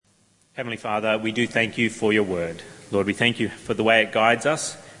Heavenly Father, we do thank you for your word. Lord, we thank you for the way it guides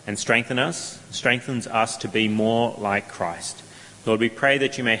us and strengthens us to be more like Christ. Lord, we pray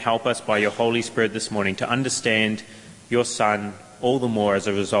that you may help us by your Holy Spirit this morning to understand your Son all the more as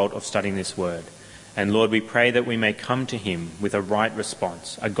a result of studying this word. And Lord, we pray that we may come to him with a right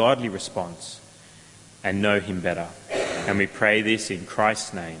response, a godly response, and know him better. And we pray this in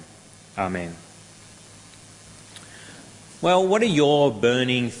Christ's name. Amen. Well, what are your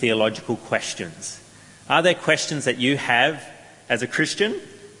burning theological questions? Are there questions that you have as a Christian,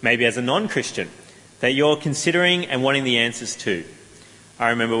 maybe as a non-Christian, that you're considering and wanting the answers to? I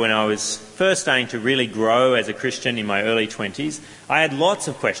remember when I was first starting to really grow as a Christian in my early 20s, I had lots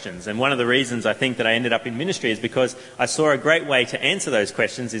of questions. And one of the reasons I think that I ended up in ministry is because I saw a great way to answer those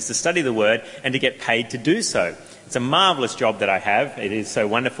questions is to study the Word and to get paid to do so. It's a marvellous job that I have. It is so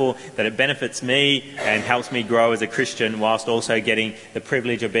wonderful that it benefits me and helps me grow as a Christian whilst also getting the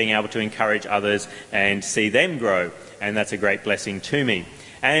privilege of being able to encourage others and see them grow. And that's a great blessing to me.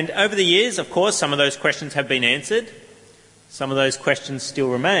 And over the years, of course, some of those questions have been answered. Some of those questions still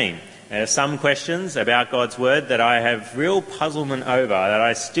remain. There are some questions about God's Word that I have real puzzlement over, that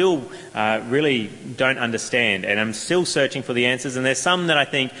I still really don't understand, and I'm still searching for the answers. And there's some that I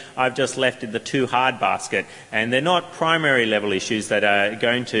think I've just left in the too hard basket, and they're not primary level issues that are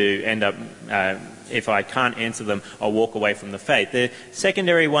going to end up, if I can't answer them, I'll walk away from the faith. They're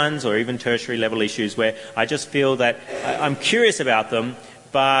secondary ones or even tertiary level issues where I just feel that I'm curious about them,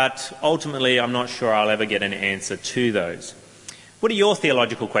 but ultimately I'm not sure I'll ever get an answer to those. What are your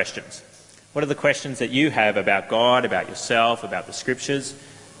theological questions? What are the questions that you have about God, about yourself, about the Scriptures,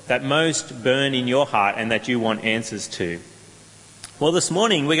 that most burn in your heart and that you want answers to? Well, this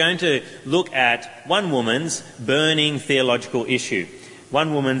morning we're going to look at one woman's burning theological issue.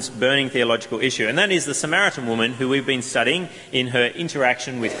 One woman's burning theological issue, and that is the Samaritan woman who we've been studying in her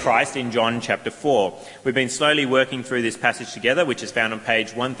interaction with Christ in John chapter 4. We've been slowly working through this passage together, which is found on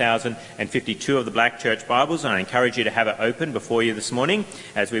page 1052 of the Black Church Bibles, and I encourage you to have it open before you this morning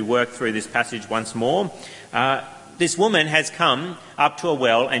as we work through this passage once more. This woman has come up to a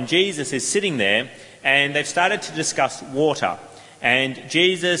well, and Jesus is sitting there, and they've started to discuss water. And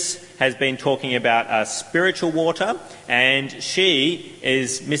Jesus has been talking about spiritual water, and she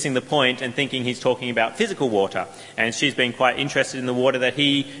is missing the point and thinking he's talking about physical water. And she's been quite interested in the water that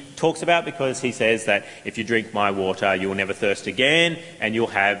he talks about because he says that if you drink my water, you'll never thirst again and you'll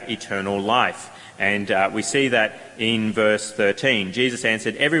have eternal life. And we see that in verse 13. Jesus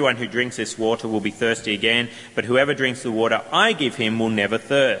answered, "Everyone who drinks this water will be thirsty again, but whoever drinks the water I give him will never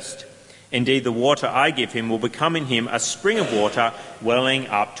thirst. Indeed, the water I give him will become in him a spring of water welling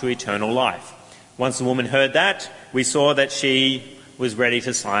up to eternal life." Once the woman heard that, we saw that she was ready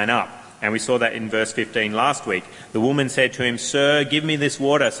to sign up. And we saw that in verse 15 last week. The woman said to him, "Sir, give me this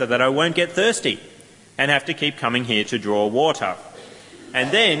water so that I won't get thirsty and have to keep coming here to draw water."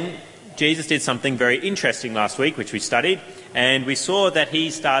 And then Jesus did something very interesting last week, which we studied, and we saw that he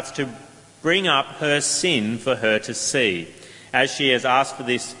starts to bring up her sin for her to see. As she has asked for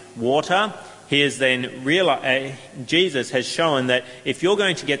this water, he has then realized, Jesus has shown that if you're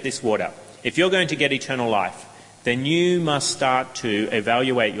going to get this water, if you're going to get eternal life, then you must start to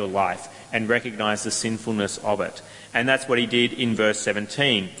evaluate your life and recognize the sinfulness of it. And that's what he did in verse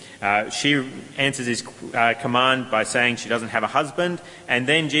 17. She answers his command by saying she doesn't have a husband. And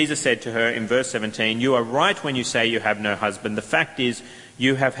then Jesus said to her in verse 17, "You are right when you say you have no husband. The fact is,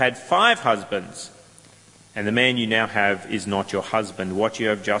 you have had 5 husbands. And the man you now have is not your husband. What you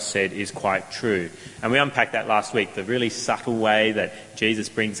have just said is quite true." And we unpacked that last week, the really subtle way that Jesus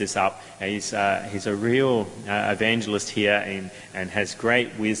brings this up. He's a real evangelist here and has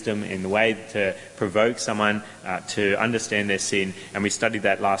great wisdom in the way to provoke someone to understand their sin. And we studied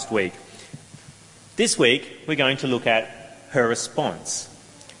that last week. This week, we're going to look at her response.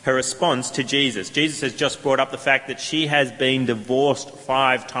 Her response to Jesus. Jesus has just brought up the fact that she has been divorced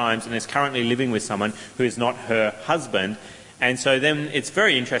 5 times and is currently living with someone who is not her husband. And so then it's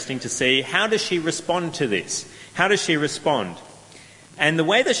very interesting to see, how does she respond to this? How does she respond? And the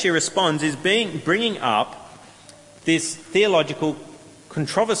way that she responds is bringing up this theological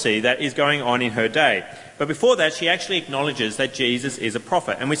controversy that is going on in her day. But before that, she actually acknowledges that Jesus is a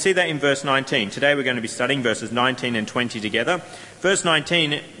prophet. And we see that in verse 19. Today we're going to be studying verses 19 and 20 together. Verse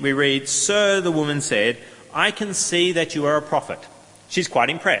 19, we read, "Sir," the woman said, "I can see that you are a prophet." She's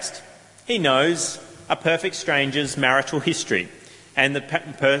quite impressed. He knows a perfect stranger's marital history and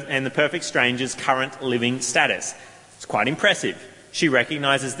the perfect stranger's current living status. It's quite impressive. She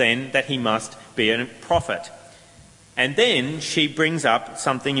recognises then that he must be a prophet. And then she brings up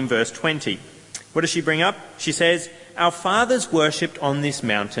something in verse 20. What does she bring up? She says, "Our fathers worshipped on this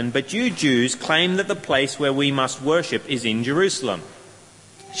mountain, but you Jews claim that the place where we must worship is in Jerusalem."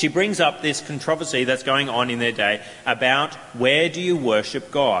 She brings up this controversy that's going on in their day about where do you worship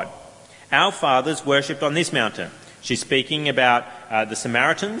God. Our fathers worshipped on this mountain. She's speaking about the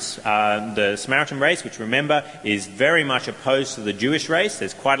Samaritans, the Samaritan race, which remember is very much opposed to the Jewish race.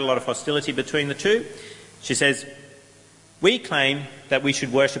 There's quite a lot of hostility between the two. She says, "We claim that we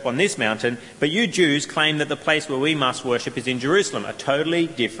should worship on this mountain, but you Jews claim that the place where we must worship is in Jerusalem," a totally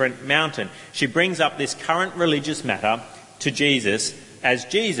different mountain. She brings up this current religious matter to Jesus as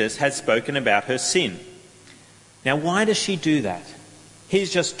Jesus has spoken about her sin. Now, why does she do that?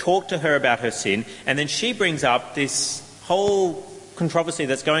 He's just talked to her about her sin, and then she brings up this whole controversy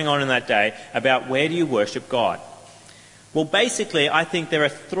that's going on in that day about where do you worship God. Well, basically, I think there are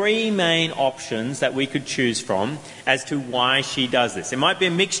three main options that we could choose from as to why she does this. It might be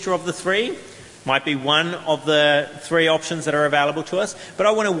a mixture of the three, might be one of the three options that are available to us, but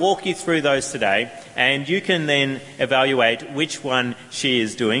I want to walk you through those today, and you can then evaluate which one she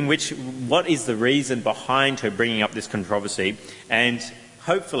is doing, what is the reason behind her bringing up this controversy, and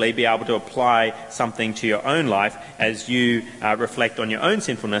hopefully be able to apply something to your own life as you reflect on your own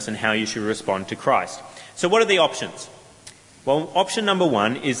sinfulness and how you should respond to Christ. So what are the options? Well, option number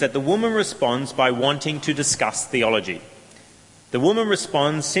one is that the woman responds by wanting to discuss theology. The woman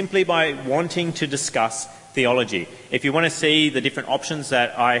responds simply by wanting to discuss theology. If you want to see the different options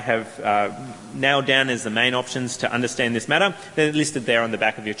that I have nailed down as the main options to understand this matter, they're listed there on the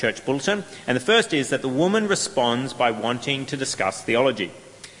back of your church bulletin. And the first is that the woman responds by wanting to discuss theology.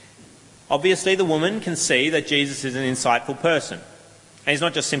 Obviously, the woman can see that Jesus is an insightful person. And he's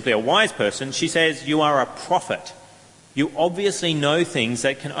not just simply a wise person. She says, "You are a prophet. You obviously know things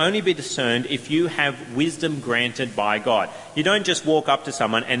that can only be discerned if you have wisdom granted by God." You don't just walk up to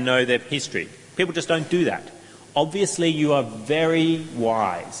someone and know their history. People just don't do that. Obviously, you are very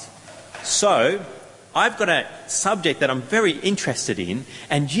wise. So, I've got a subject that I'm very interested in,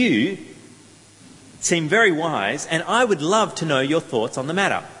 and you seem very wise, and I would love to know your thoughts on the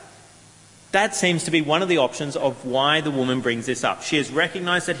matter. That seems to be one of the options of why the woman brings this up. She has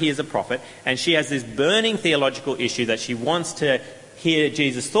recognised that he is a prophet, and she has this burning theological issue that she wants to hear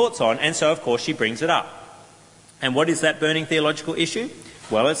Jesus' thoughts on, and so, of course, she brings it up. And what is that burning theological issue?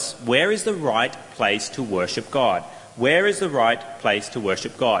 Well, it's where is the right place to worship God? Where is the right place to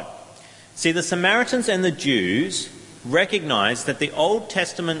worship God? See, the Samaritans and the Jews recognised that the Old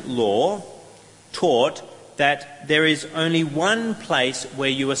Testament law taught that there is only one place where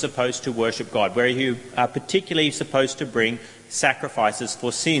you are supposed to worship God, where you are particularly supposed to bring sacrifices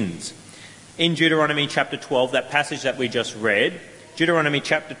for sins. In Deuteronomy chapter 12, that passage that we just read, Deuteronomy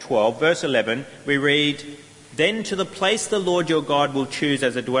chapter 12, verse 11, we read, "Then to the place the Lord your God will choose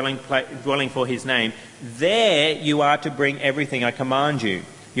as a dwelling for his name, there you are to bring everything I command you,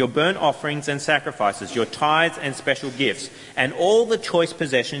 your burnt offerings and sacrifices, your tithes and special gifts, and all the choice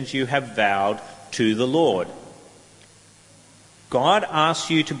possessions you have vowed to the Lord." God asks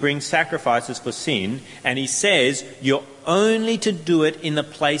you to bring sacrifices for sin, and he says you're only to do it in the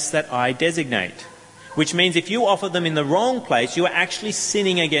place that I designate. Which means if you offer them in the wrong place, you are actually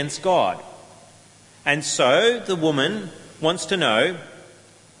sinning against God. And so the woman wants to know,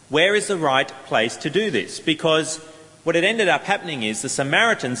 where is the right place to do this? Because what had ended up happening is the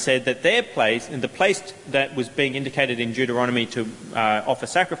Samaritans said that their place, and the place that was being indicated in Deuteronomy to offer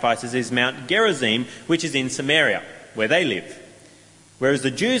sacrifices, is Mount Gerizim, which is in Samaria, where they live. Whereas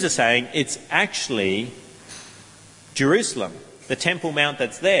the Jews are saying it's actually Jerusalem, the Temple Mount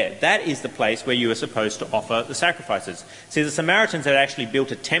that's there. That is the place where you are supposed to offer the sacrifices. See, the Samaritans had actually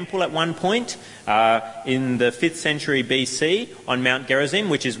built a temple at one point in the 5th century BC on Mount Gerizim,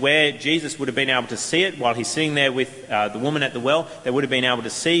 which is where Jesus would have been able to see it while he's sitting there with the woman at the well. They would have been able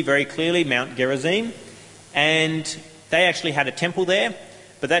to see very clearly Mount Gerizim. And they actually had a temple there.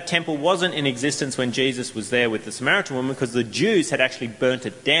 But that temple wasn't in existence when Jesus was there with the Samaritan woman, because the Jews had actually burnt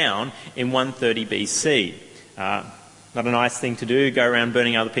it down in 130 BC. Not a nice thing to do, go around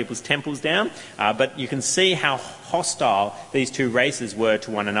burning other people's temples down, but you can see how hostile these two races were to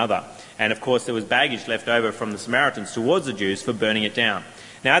one another. And of course there was baggage left over from the Samaritans towards the Jews for burning it down.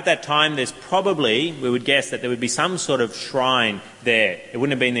 Now at that time there's probably, we would guess that there would be some sort of shrine there. It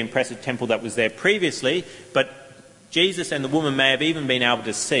wouldn't have been the impressive temple that was there previously, but Jesus and the woman may have even been able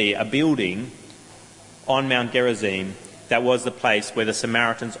to see a building on Mount Gerizim that was the place where the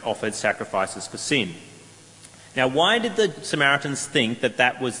Samaritans offered sacrifices for sin. Now, why did the Samaritans think that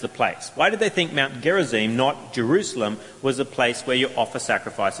that was the place? Why did they think Mount Gerizim, not Jerusalem, was a place where you offer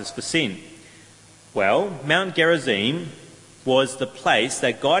sacrifices for sin? Well, Mount Gerizim was the place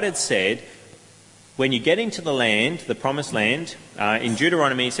that God had said when you get into the land, the promised land, in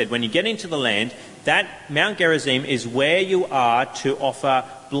Deuteronomy it said, when you get into the land, that Mount Gerizim is where you are to offer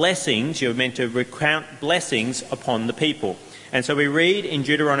blessings. You're meant to recount blessings upon the people. And so we read in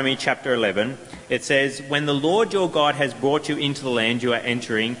Deuteronomy chapter 11, it says, when the Lord your God has brought you into the land you are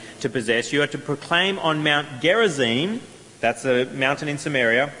entering to possess, you are to proclaim on Mount Gerizim, that's the mountain in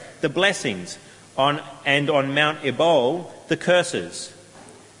Samaria, the blessings, and on Mount Ebal, the curses.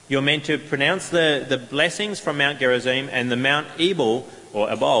 You're meant to pronounce the blessings from Mount Gerizim and the Mount Ebal, or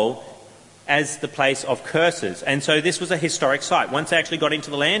Ebal, as the place of curses. And so this was a historic site. Once they actually got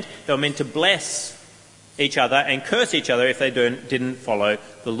into the land, they were meant to bless each other and curse each other if they didn't follow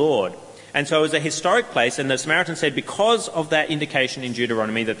the Lord. And so it was a historic place, and the Samaritans said because of that indication in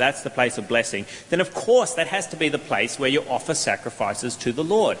Deuteronomy that that's the place of blessing, then of course that has to be the place where you offer sacrifices to the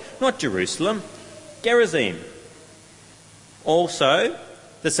Lord. Not Jerusalem, Gerizim. Also,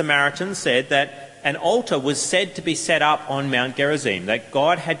 the Samaritans said that an altar was said to be set up on Mount Gerizim, that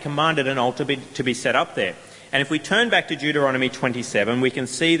God had commanded an altar to be set up there. And if we turn back to Deuteronomy 27, we can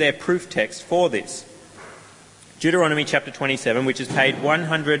see their proof text for this. Deuteronomy chapter 27, which is page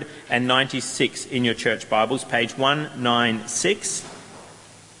 196 in your church Bibles, page 196.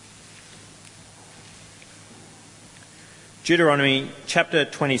 Deuteronomy chapter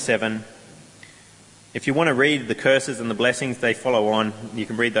 27. If you want to read the curses and the blessings, they follow on. You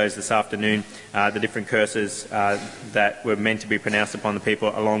can read those this afternoon, the different curses that were meant to be pronounced upon the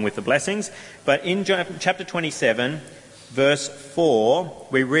people along with the blessings. But in chapter 27, verse 4,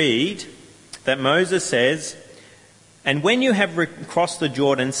 we read that Moses says, and when you have crossed the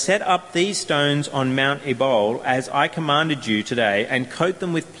Jordan, set up these stones on Mount Ebal, as I commanded you today, and coat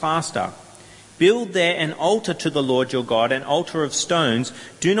them with plaster. Build there an altar to the Lord your God, an altar of stones.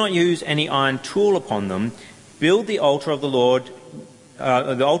 Do not use any iron tool upon them. Build the altar of the Lord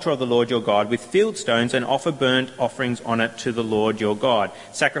your God with field stones, and offer burnt offerings on it to the Lord your God.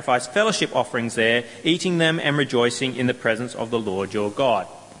 Sacrifice fellowship offerings there, eating them and rejoicing in the presence of the Lord your God.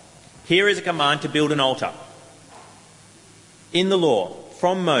 Here is a command to build an altar. In the law,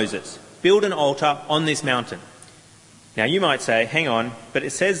 from Moses, build an altar on this mountain. Now you might say, hang on, but it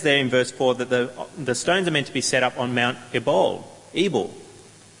says there in verse 4 that the stones are meant to be set up on Mount Ebal,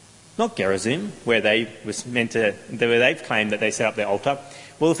 not Gerizim, where they've claimed that they set up their altar.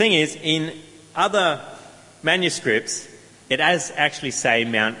 Well, the thing is, in other manuscripts, it does actually say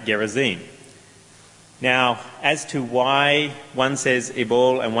Mount Gerizim. Now, as to why one says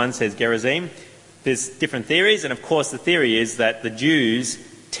Ebal and one says Gerizim, there's different theories, and of course the theory is that the Jews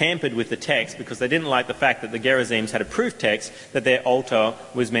tampered with the text because they didn't like the fact that the Gerizims had a proof text that their altar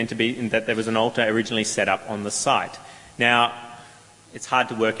was meant to be, that there was an altar originally set up on the site. Now, it's hard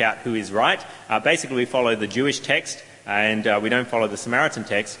to work out who is right. Basically, we follow the Jewish text, and we don't follow the Samaritan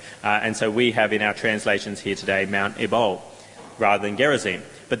text, and so we have in our translations here today Mount Ebal rather than Gerizim.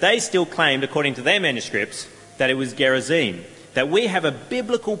 But they still claimed, according to their manuscripts, that it was Gerizim, that we have a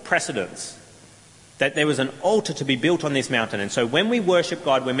biblical precedence that there was an altar to be built on this mountain. And so when we worship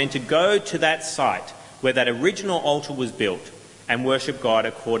God, we're meant to go to that site where that original altar was built and worship God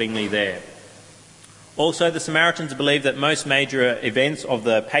accordingly there. Also, the Samaritans believed that most major events of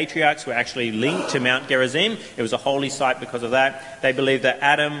the patriarchs were actually linked to Mount Gerizim. It was a holy site because of that. They believed that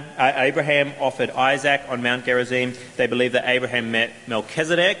Abraham offered Isaac on Mount Gerizim. They believed that Abraham met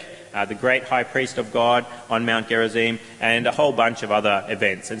Melchizedek, the great high priest of God, on Mount Gerizim, and a whole bunch of other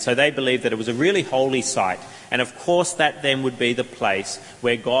events. And so they believed that it was a really holy site. And of course that then would be the place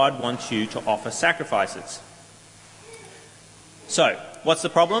where God wants you to offer sacrifices. So, what's the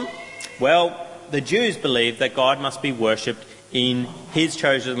problem? Well, the Jews believed that God must be worshipped in his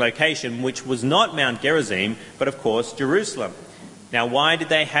chosen location, which was not Mount Gerizim, but of course Jerusalem. Now, why did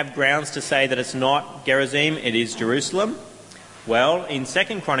they have grounds to say that it's not Gerizim, it is Jerusalem? Well, in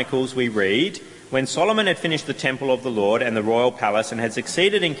 2 Chronicles we read, when Solomon had finished the temple of the Lord and the royal palace and had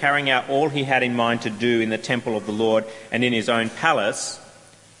succeeded in carrying out all he had in mind to do in the temple of the Lord and in his own palace,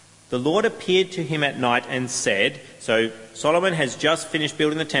 the Lord appeared to him at night and said, so Solomon has just finished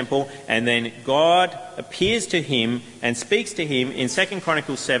building the temple, and then God appears to him and speaks to him in 2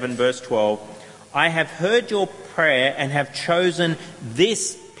 Chronicles 7 verse 12, I have heard your prayer and have chosen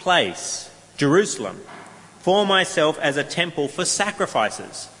this place, Jerusalem, for myself as a temple for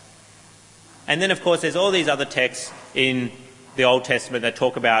sacrifices. And then, of course, there's all these other texts in the Old Testament that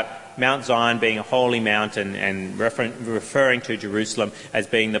talk about Mount Zion being a holy mountain and referring to Jerusalem as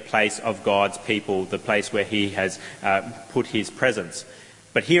being the place of God's people, the place where he has put his presence.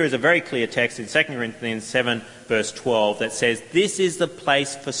 But here is a very clear text in 2 Corinthians 7 verse 12 that says, this is the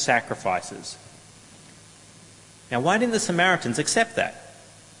place for sacrifices. Now, why didn't the Samaritans accept that?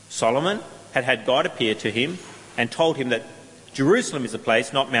 Solomon, had had God appear to him and told him that Jerusalem is the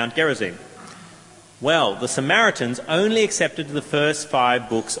place, not Mount Gerizim. Well, the Samaritans only accepted the first 5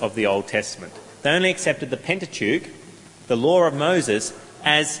 books of the Old Testament. They only accepted the Pentateuch, the law of Moses,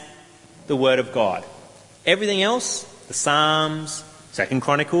 as the word of God. Everything else, the Psalms, 2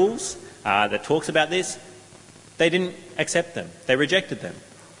 Chronicles, that talks about this, they didn't accept them. They rejected them.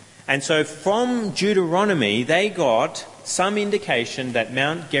 And so from Deuteronomy, they got some indication that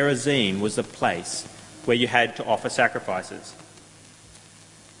Mount Gerizim was the place where you had to offer sacrifices.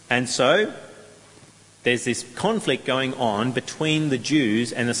 And so there's this conflict going on between the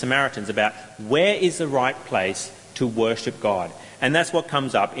Jews and the Samaritans about where is the right place to worship God. And that's what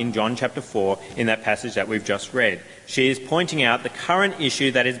comes up in John chapter 4 in that passage that we've just read. She is pointing out the current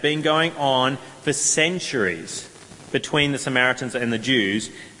issue that has been going on for centuries between the Samaritans and the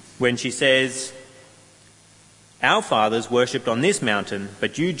Jews when she says, "Our fathers worshipped on this mountain,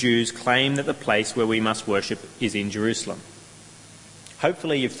 but you Jews claim that the place where we must worship is in Jerusalem."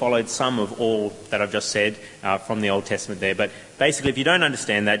 Hopefully you've followed some of all that I've just said from the Old Testament there. But basically, if you don't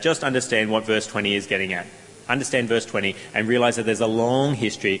understand that, just understand what verse 20 is getting at. Understand verse 20 and realise that there's a long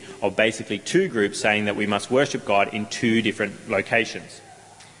history of basically 2 groups saying that we must worship God in 2 different locations.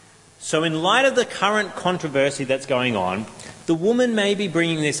 So in light of the current controversy that's going on, the woman may be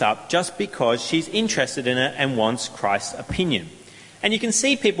bringing this up just because she's interested in it and wants Christ's opinion. And you can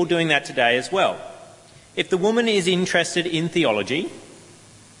see people doing that today as well. If the woman is interested in theology,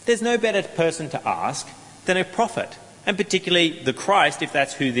 there's no better person to ask than a prophet, and particularly the Christ, if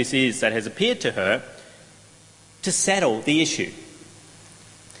that's who this is that has appeared to her, to settle the issue.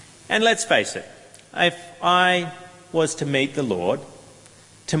 And let's face it, if I was to meet the Lord,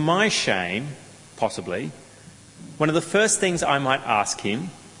 to my shame, possibly, one of the first things I might ask him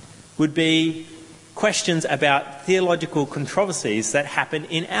would be questions about theological controversies that happen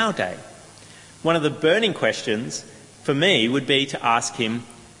in our day. One of the burning questions for me would be to ask him,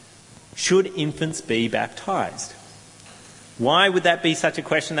 should infants be baptised? Why would that be such a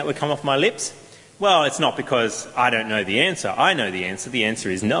question that would come off my lips? Well, it's not because I don't know the answer. I know the answer. The answer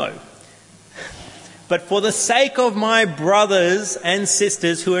is no. But for the sake of my brothers and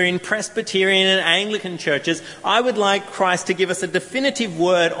sisters who are in Presbyterian and Anglican churches, I would like Christ to give us a definitive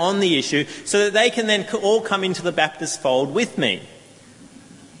word on the issue so that they can then all come into the Baptist fold with me.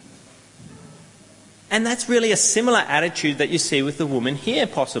 And that's really a similar attitude that you see with the woman here,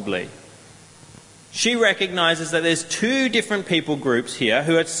 possibly. She recognises that there's 2 different people groups here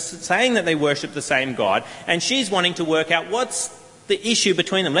who are saying that they worship the same God, and she's wanting to work out what's the issue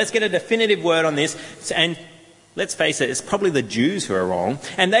between them. Let's get a definitive word on this, and let's face it, it's probably the Jews who are wrong,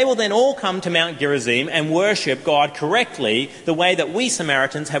 and they will then all come to Mount Gerizim and worship God correctly the way that we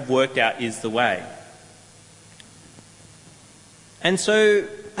Samaritans have worked out is the way. And so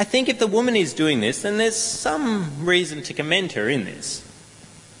I think if the woman is doing this, then there's some reason to commend her in this.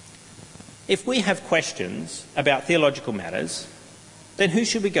 If we have questions about theological matters, then who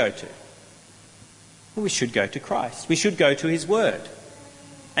should we go to? Well, we should go to Christ. We should go to his word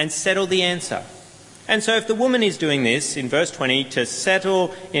and settle the answer. And so if the woman is doing this in verse 20 to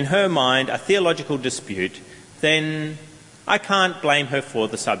settle in her mind a theological dispute, then I can't blame her for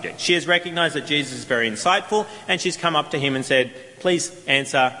the subject. She has recognised that Jesus is very insightful, and she's come up to him and said, please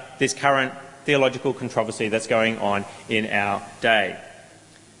answer this current theological controversy that's going on in our day.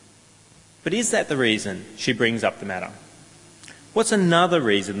 But is that the reason she brings up the matter? What's another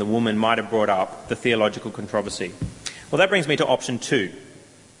reason the woman might have brought up the theological controversy? Well, that brings me to option 2.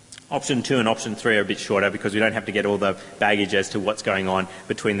 Option 2 and option 3 are a bit shorter because we don't have to get all the baggage as to what's going on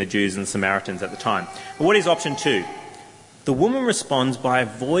between the Jews and the Samaritans at the time. But what is option 2? The woman responds by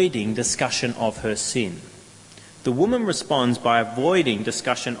avoiding discussion of her sin. The woman responds by avoiding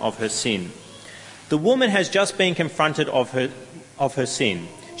discussion of her sin. The woman has just been confronted of her sin.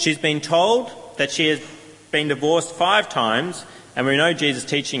 She's been told that she has been divorced 5 times, and we know Jesus'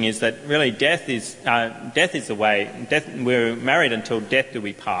 teaching is that really death is the way. We're married until death do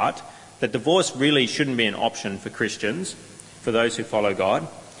we part. That divorce really shouldn't be an option for Christians, for those who follow God.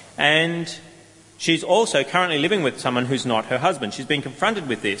 And she's also currently living with someone who's not her husband. She's been confronted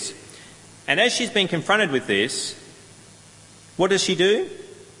with this. And as she's been confronted with this, what does she do?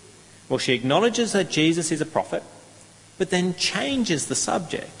 Well, she acknowledges that Jesus is a prophet, but then changes the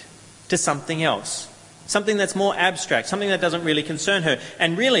subject to something else, something that's more abstract, something that doesn't really concern her,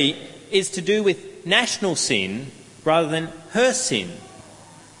 and really is to do with national sin rather than her sin.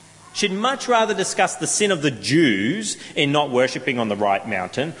 She'd much rather discuss the sin of the Jews in not worshipping on the right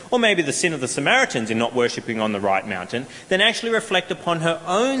mountain, or maybe the sin of the Samaritans in not worshipping on the right mountain, than actually reflect upon her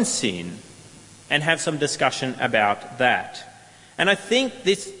own sin and have some discussion about that. And I think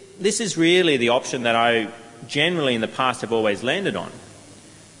this this is really the option that I generally in the past have always landed on.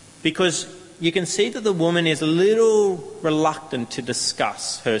 Because you can see that the woman is a little reluctant to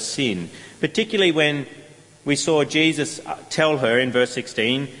discuss her sin, particularly when we saw Jesus tell her in verse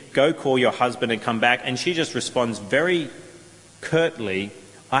 16, "Go call your husband and come back," and she just responds very curtly,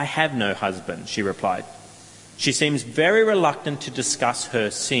 "I have no husband," she replied. She seems very reluctant to discuss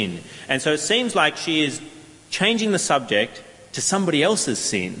her sin. And so it seems like she is changing the subject to somebody else's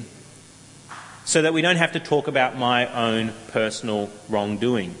sin so that we don't have to talk about my own personal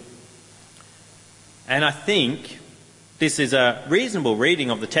wrongdoing. And I think this is a reasonable reading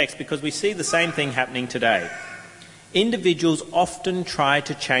of the text because we see the same thing happening today. Individuals often try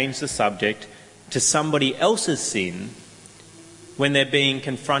to change the subject to somebody else's sin when they're being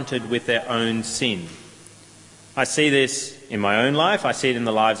confronted with their own sin. I see this in my own life, I see it in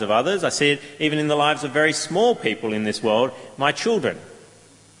the lives of others, I see it even in the lives of very small people in this world, my children.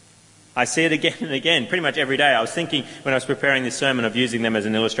 I see it again and again, pretty much every day. I was thinking when I was preparing this sermon of using them as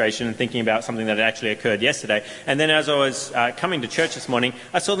an illustration and thinking about something that had actually occurred yesterday. And then as I was coming to church this morning,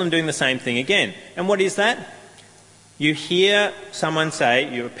 I saw them doing the same thing again. And what is that? You hear someone say,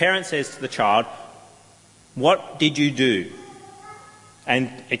 your parent says to the child, "What did you do?"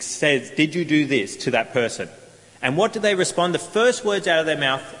 And it says, "Did you do this?" to that person. And what do they respond? The first words out of their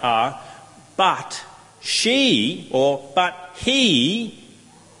mouth are, "But she," or "But he,"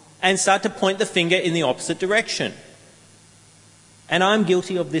 and start to point the finger in the opposite direction. And I'm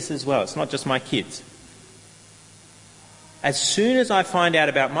guilty of this as well. It's not just my kids. As soon as I find out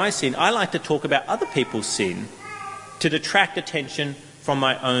about my sin, I like to talk about other people's sin to detract attention from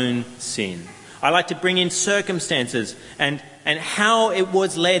my own sin. I like to bring in circumstances and how it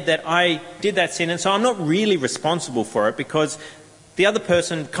was led that I did that sin. And so I'm not really responsible for it because the other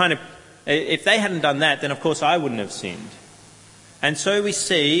person kind of, if they hadn't done that, then of course I wouldn't have sinned. And so we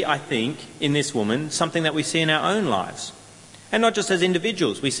see, I think, in this woman, something that we see in our own lives. And not just as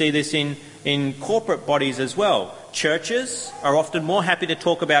individuals, we see this in corporate bodies as well. Churches are often more happy to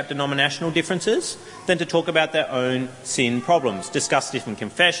talk about denominational differences than to talk about their own sin problems, discuss different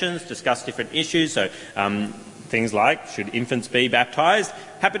confessions, discuss different issues. So things like, should infants be baptised?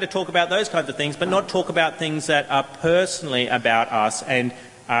 Happy to talk about those kinds of things, but not talk about things that are personally about us and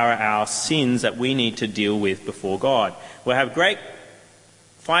are our sins that we need to deal with before God. We'll have great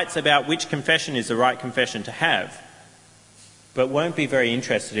fights about which confession is the right confession to have, but won't be very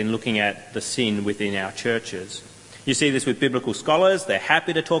interested in looking at the sin within our churches. You see this with biblical scholars. They're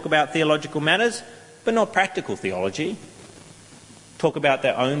happy to talk about theological matters, but not practical theology. Talk about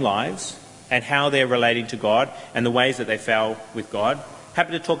their own lives and how they're relating to God and the ways that they fell with God.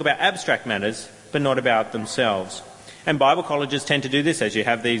 Happy to talk about abstract matters, but not about themselves. And Bible colleges tend to do this, as you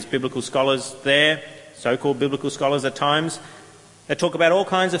have these biblical scholars there, so-called biblical scholars at times. They talk about all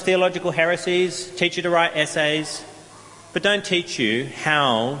kinds of theological heresies, teach you to write essays, but don't teach you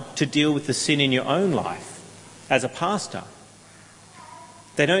how to deal with the sin in your own life as a pastor.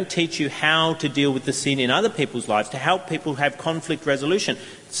 They don't teach you how to deal with the sin in other people's lives, to help people have conflict resolution.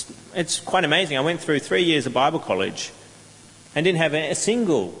 It's quite amazing. I went through 3 years of Bible college and didn't have a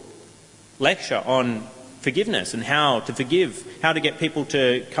single lecture on forgiveness and how to forgive, how to get people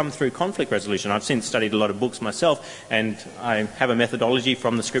to come through conflict resolution. I've since studied a lot of books myself, and I have a methodology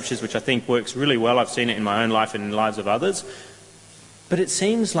from the scriptures which I think works really well. I've seen it in my own life and in the lives of others. But it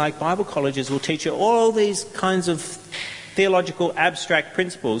seems like Bible colleges will teach you all these kinds of theological abstract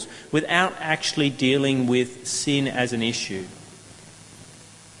principles without actually dealing with sin as an issue.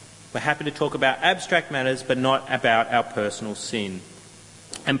 We're happy to talk about abstract matters, but not about our personal sin.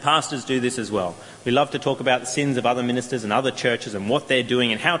 And pastors do this as well. We love to talk about the sins of other ministers and other churches and what they're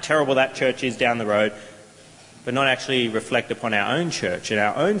doing and how terrible that church is down the road, but not actually reflect upon our own church and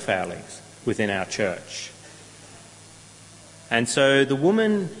our own failings within our church. And so the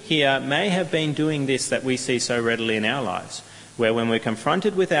woman here may have been doing this that we see so readily in our lives, where when we're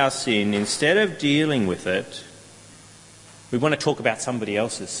confronted with our sin, instead of dealing with it, we want to talk about somebody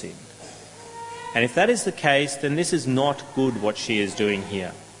else's sin. And if that is the case, then this is not good what she is doing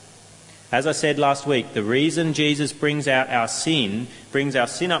here. As I said last week, the reason Jesus brings out our sin, brings our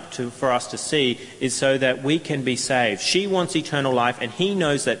sin up for us to see, is so that we can be saved. She wants eternal life, and he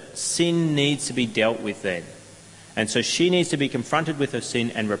knows that sin needs to be dealt with then. And so she needs to be confronted with her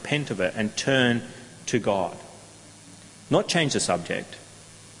sin and repent of it and turn to God. Not change the subject.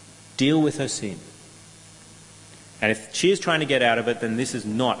 Deal with her sin. And if she is trying to get out of it, then this is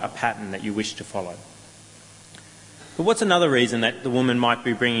not a pattern that you wish to follow. But what's another reason that the woman might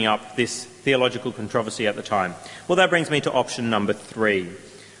be bringing up this theological controversy at the time? Well, that brings me to option number 3.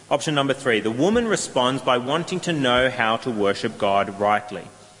 Option number 3, the woman responds by wanting to know how to worship God rightly.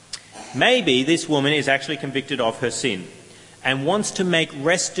 Maybe this woman is actually convicted of her sin and wants to make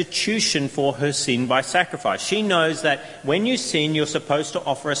restitution for her sin by sacrifice. She knows that when you sin, you're supposed to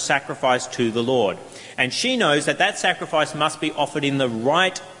offer a sacrifice to the Lord. And she knows that that sacrifice must be offered in the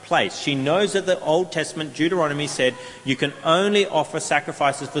right place. She knows that the Old Testament, Deuteronomy, said you can only offer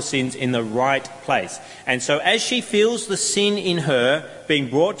sacrifices for sins in the right place. And so as she feels the sin in her being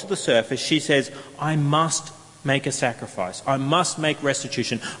brought to the surface, she says, I must make a sacrifice. I must make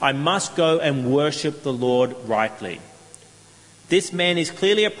restitution. I must go and worship the Lord rightly. This man is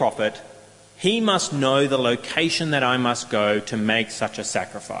clearly a prophet. He must know the location that I must go to make such a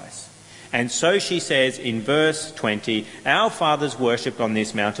sacrifice. And so she says in verse 20, our fathers worshipped on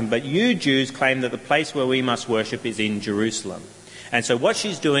this mountain, but you Jews claim that the place where we must worship is in Jerusalem. And so what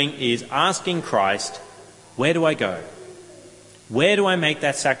she's doing is asking Christ, where do I go? Where do I make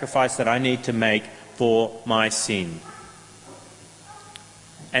that sacrifice that I need to make for my sin?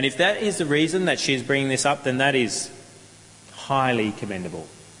 And if that is the reason that she's bringing this up, then that is highly commendable.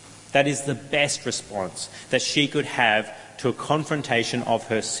 That is the best response that she could have to a confrontation of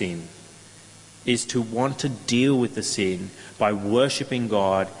her sin, is to want to deal with the sin by worshipping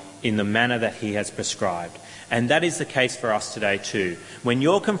God in the manner that he has prescribed. And that is the case for us today too. When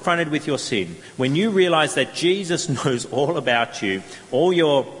you're confronted with your sin, when you realise that Jesus knows all about you, all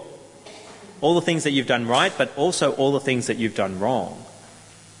the things that you've done right, but also all the things that you've done wrong,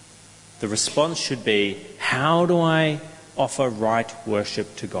 the response should be, how do I offer right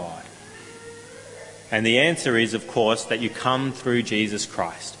worship to God? And the answer is, of course, that you come through Jesus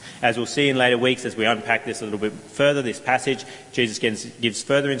Christ. As we'll see in later weeks, as we unpack this a little bit further, this passage, Jesus gives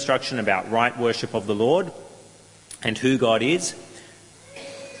further instruction about right worship of the Lord and who God is.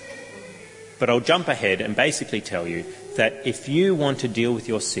 But I'll jump ahead and basically tell you that if you want to deal with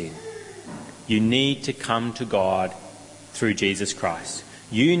your sin, you need to come to God through Jesus Christ.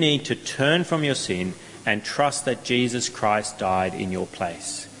 You need to turn from your sin and trust that Jesus Christ died in your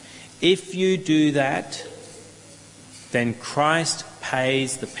place. If you do that, then Christ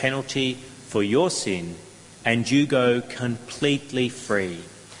pays the penalty for your sin and you go completely free.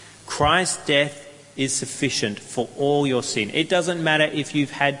 Christ's death is sufficient for all your sin. It doesn't matter if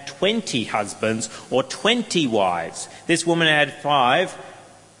you've had 20 husbands or 20 wives. This woman had 5.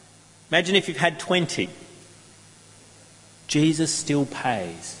 Imagine if you've had 20. Jesus still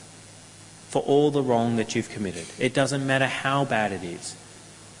pays for all the wrong that you've committed. It doesn't matter how bad it is.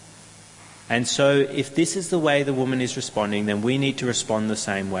 And so if this is the way the woman is responding, then we need to respond the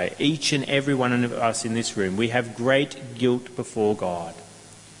same way. Each and every one of us in this room, we have great guilt before God.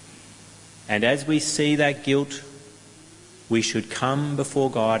 And as we see that guilt, we should come before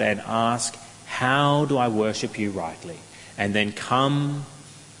God and ask, how do I worship you rightly? And then come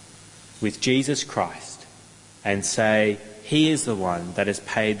with Jesus Christ and say, he is the one that has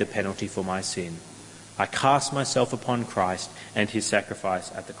paid the penalty for my sin. I cast myself upon Christ and his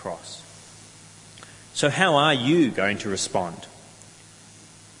sacrifice at the cross. So how are you going to respond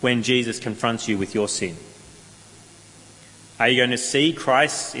when Jesus confronts you with your sin? Are you going to see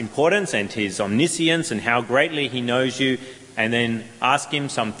Christ's importance and his omniscience and how greatly he knows you and then ask him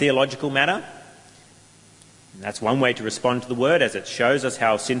some theological matter? And that's one way to respond to the word, as it shows us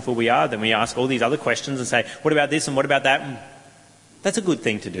how sinful we are. Then we ask all these other questions and say, what about this and what about that? And that's a good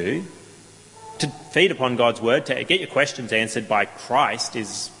thing to do. To feed upon God's word, to get your questions answered by Christ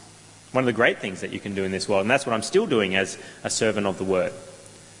is one of the great things that you can do in this world. And that's what I'm still doing as a servant of the word.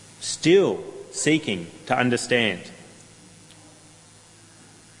 Still seeking to understand.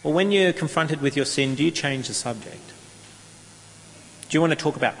 Well, when you're confronted with your sin, do you change the subject? Do you want to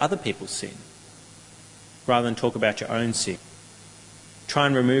talk about other people's sin rather than talk about your own sin? Try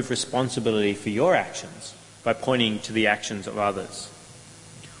and remove responsibility for your actions by pointing to the actions of others.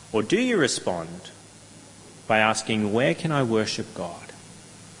 Or do you respond by asking, where can I worship God?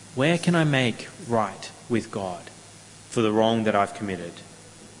 Where can I make right with God for the wrong that I've committed?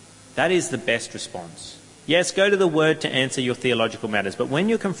 That is the best response. Yes, go to the word to answer your theological matters, but when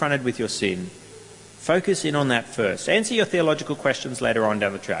you're confronted with your sin, focus in on that first. Answer your theological questions later on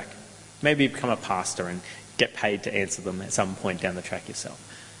down the track. Maybe become a pastor and get paid to answer them at some point down the track yourself.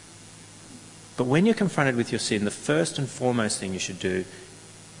 But when you're confronted with your sin, the first and foremost thing you should do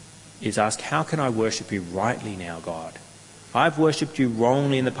is ask, how can I worship you rightly now, God? I've worshipped you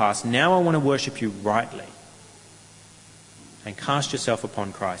wrongly in the past. Now I want to worship you rightly. And cast yourself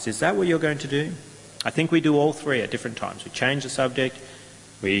upon Christ. Is that what you're going to do? I think we do all three at different times. We change the subject,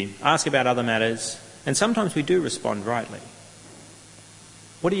 we ask about other matters, and sometimes we do respond rightly.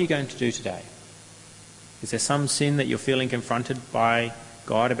 What are you going to do today? Is there some sin that you're feeling confronted by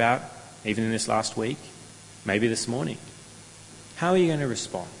God about, even in this last week? Maybe this morning. How are you going to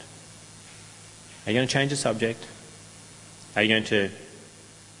respond? Are you going to change the subject? Are you going to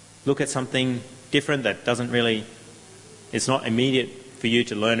look at something different that it's not immediate for you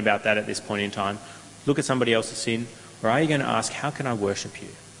to learn about that at this point in time? Look at somebody else's sin. Or are you going to ask, how can I worship you?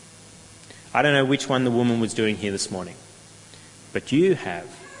 I don't know which one the woman was doing here this morning, but you have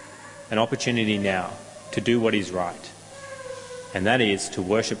an opportunity now to do what is right, and that is to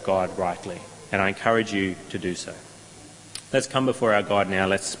worship God rightly, and I encourage you to do so. Let's come before our God now.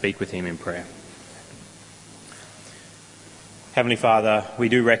 Let's speak with him in prayer. Heavenly Father, we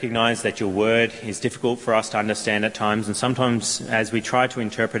do recognise that your word is difficult for us to understand at times, and sometimes as we try to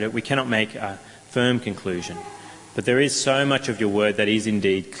interpret it, we cannot make a firm conclusion. But there is so much of your word that is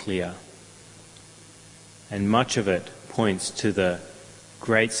indeed clear, and much of it points to the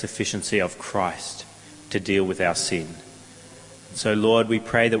great sufficiency of Christ to deal with our sin. So, Lord, we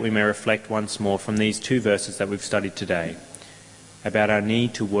pray that we may reflect once more from these 2 verses that we've studied today about our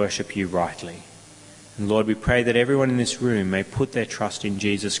need to worship you rightly. And Lord, we pray that everyone in this room may put their trust in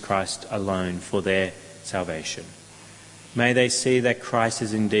Jesus Christ alone for their salvation. May they see that Christ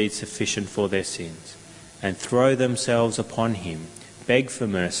is indeed sufficient for their sins and throw themselves upon him, beg for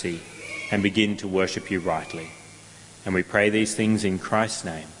mercy, and begin to worship you rightly. And we pray these things in Christ's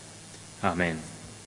name. Amen.